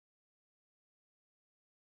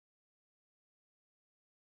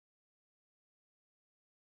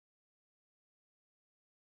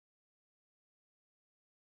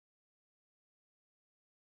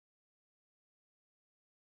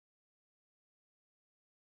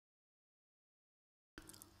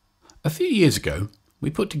A few years ago, we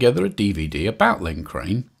put together a DVD about Len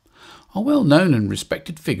Crane, a well-known and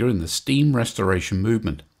respected figure in the steam restoration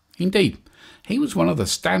movement. Indeed, he was one of the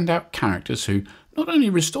standout characters who not only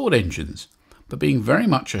restored engines, but being very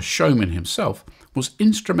much a showman himself, was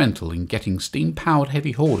instrumental in getting steam-powered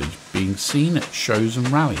heavy haulage being seen at shows and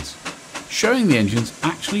rallies, showing the engines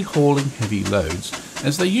actually hauling heavy loads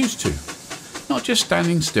as they used to, not just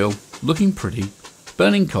standing still, looking pretty,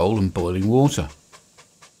 burning coal and boiling water.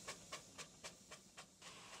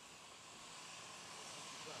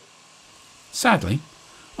 Sadly,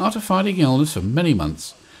 after fighting illness for many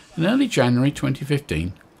months, in early January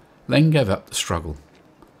 2015, Len gave up the struggle.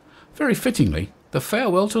 Very fittingly, the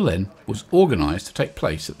farewell to Len was organised to take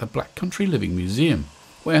place at the Black Country Living Museum,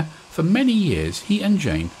 where for many years he and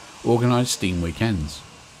Jane organised steam weekends.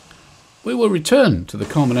 We will return to the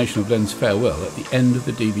culmination of Len's farewell at the end of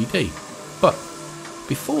the DVD, but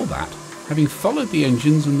before that, having followed the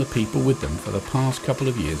engines and the people with them for the past couple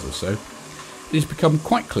of years or so, it has become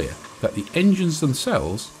quite clear that the engines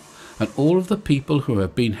themselves and all of the people who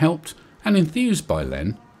have been helped and enthused by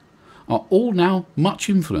Len are all now much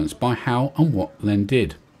influenced by how and what Len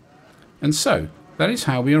did. And so that is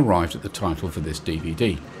how we arrived at the title for this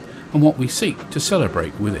DVD and what we seek to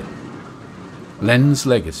celebrate with it: Len's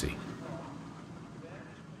Legacy.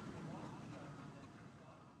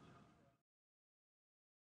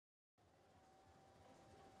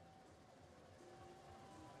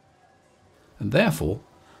 And therefore,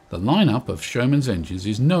 the lineup of Showman's engines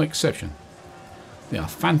is no exception. They are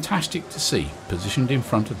fantastic to see positioned in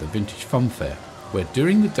front of the Vintage Fun Fair, where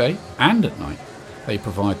during the day and at night they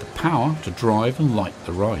provide the power to drive and light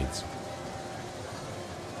the rides.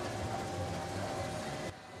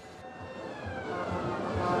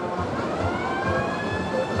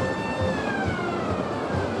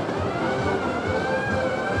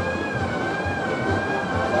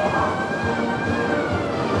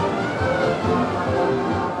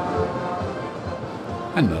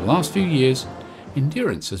 And in the last few years,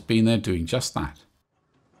 Endurance has been there doing just that.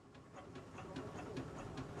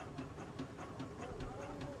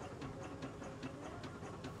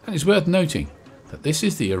 And it's worth noting that this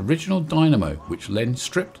is the original dynamo which Len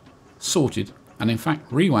stripped, sorted and in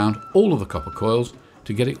fact rewound all of the copper coils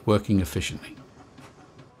to get it working efficiently.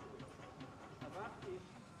 And that is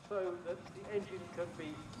so that the engine can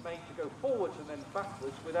be made to go forwards and then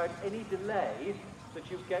backwards without any delay that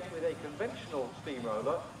you get with a conventional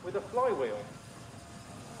steamroller with a flywheel.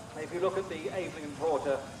 If you look at the Avalon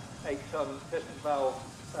Porter 8-ton piston valve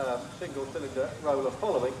single cylinder roller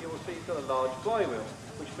following, you will see it's got a large flywheel,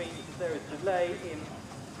 which means that there is delay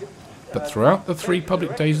in... But throughout the 3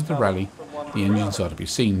 public days of the rally, the engines are to be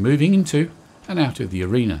seen moving into and out of the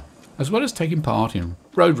arena, as well as taking part in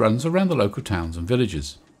road runs around the local towns and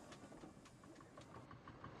villages.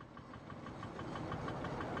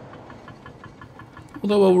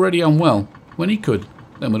 Although already unwell, when he could,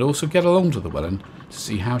 Len would also get along to the Welland to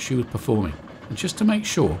see how she was performing, and just to make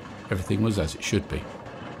sure everything was as it should be.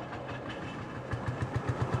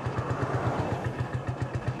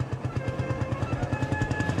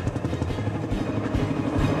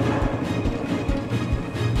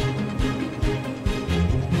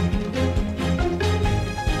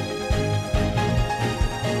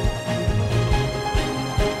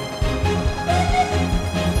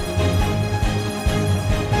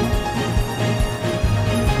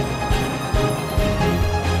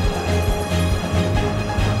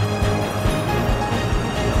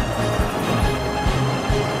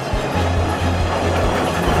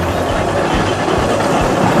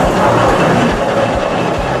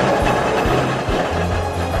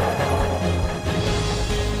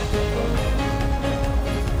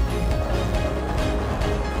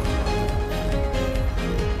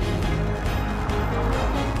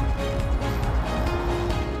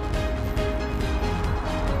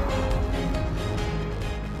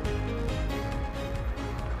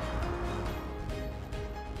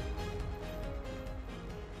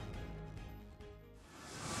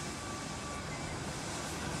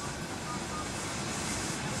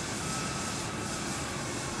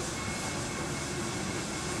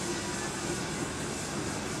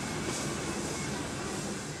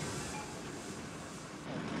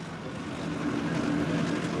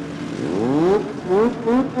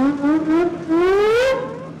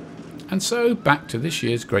 And so back to this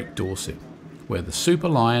year's Great Dorset, where the Super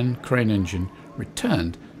Lion crane engine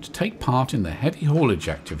returned to take part in the heavy haulage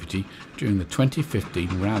activity during the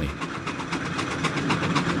 2015 rally.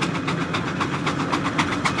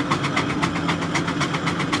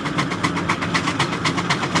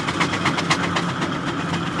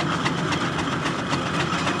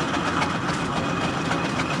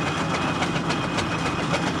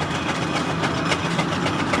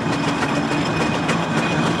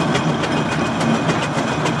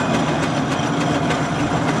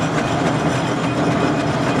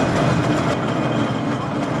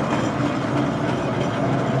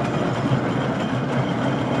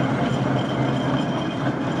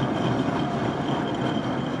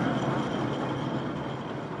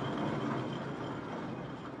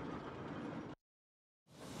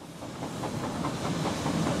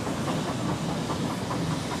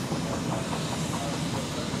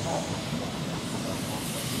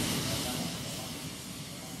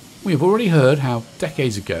 We have already heard how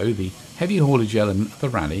decades ago the heavy haulage element of the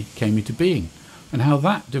rally came into being, and how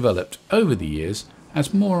that developed over the years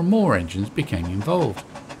as more and more engines became involved.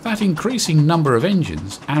 That increasing number of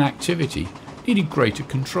engines and activity needed greater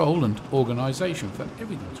control and organisation for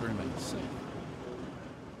everything to remain safe.